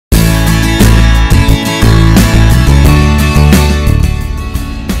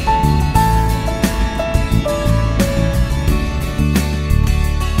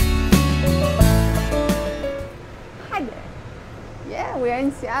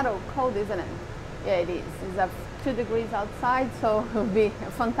Seattle cold, isn't it? Yeah, it is. It's 2 degrees outside, so it'll be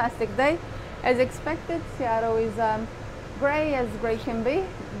a fantastic day. As expected, Seattle is gray as gray can be,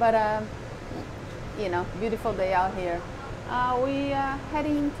 but you know, beautiful day out here. We are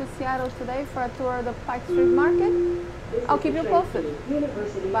heading to Seattle today for a tour of the Pike Street Market. I'll keep you posted.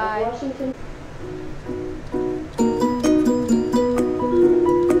 Bye.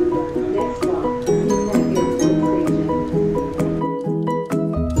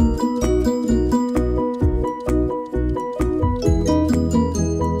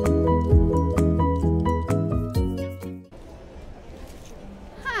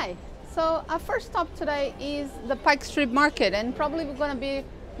 So our first stop today is the Pike Street Market, and probably we're going to be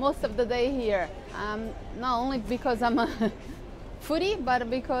most of the day here. Not only because I'm a foodie, but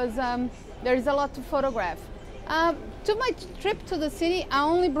because there is a lot to photograph. To my trip to the city, I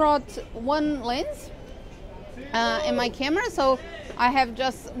only brought one lens and my camera, so I have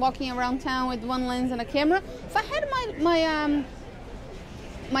just walking around town with one lens and a camera. If I had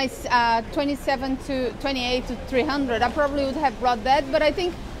my 27 to 28 to 300, I probably would have brought that, but I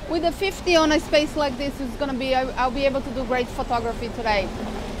think with a 50 on a space like this, is going to be, I'll be able to do great photography today.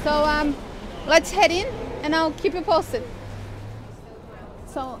 So let's head in and I'll keep you posted.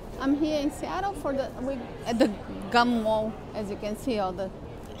 So I'm here in Seattle at the gum wall, as you can see, all the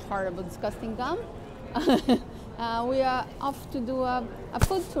horrible, disgusting gum. We are off to do a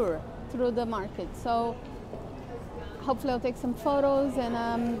food tour through the market. So hopefully I'll take some photos and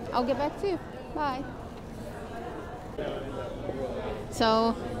I'll get back to you. Bye.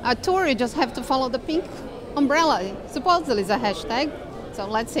 So a tour, you just have to follow the pink umbrella. Supposedly is a hashtag. So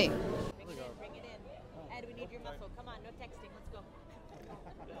let's see. Bring it in. Ed, we need your muscle. Come on, no texting. Let's go.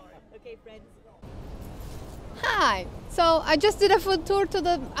 Okay, friends. Hi. So I just did a food tour to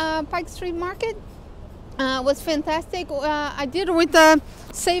the Pike Street Market. It was fantastic. I did it with the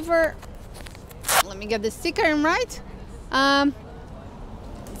Savor. Let me get the sticker in right.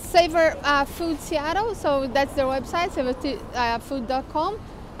 Savor Food Seattle, so that's their website, savorfood.com.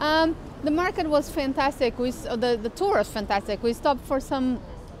 The market was fantastic. The tour was fantastic. We stopped for some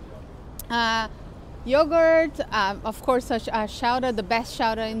yogurt, of course, a chowder, the best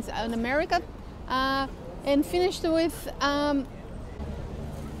chowder in America, and finished with Katja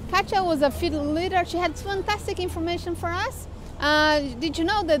was a field leader. She had fantastic information for us. Did you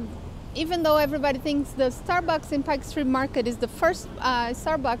know that even though everybody thinks the Starbucks in Pike Street Market is the first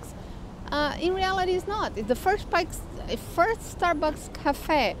Starbucks, in reality it's not. It's the first Starbucks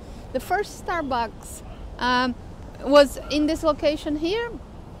cafe. The first Starbucks was in this location here,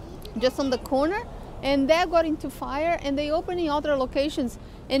 just on the corner, and they got into fire and they opened in other locations.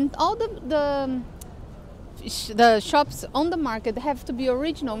 And all the shops on the market have to be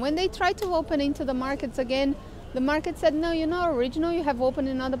original. When they try to open into the markets again, the market said, no, you're not original, you have opened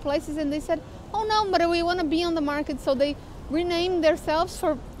in other places. And they said, oh no, but we want to be on the market. So they renamed themselves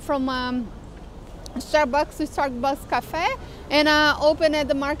from Starbucks to Starbucks Cafe and open at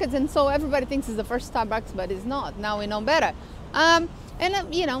the markets. And so everybody thinks it's the first Starbucks, but it's not. Now we know better. You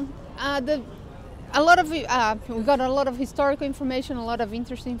know, we got a lot of historical information, a lot of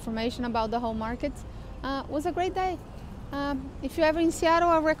interesting information about the whole market. It was a great day. If you're ever in Seattle,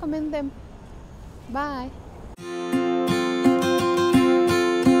 I recommend them. Bye.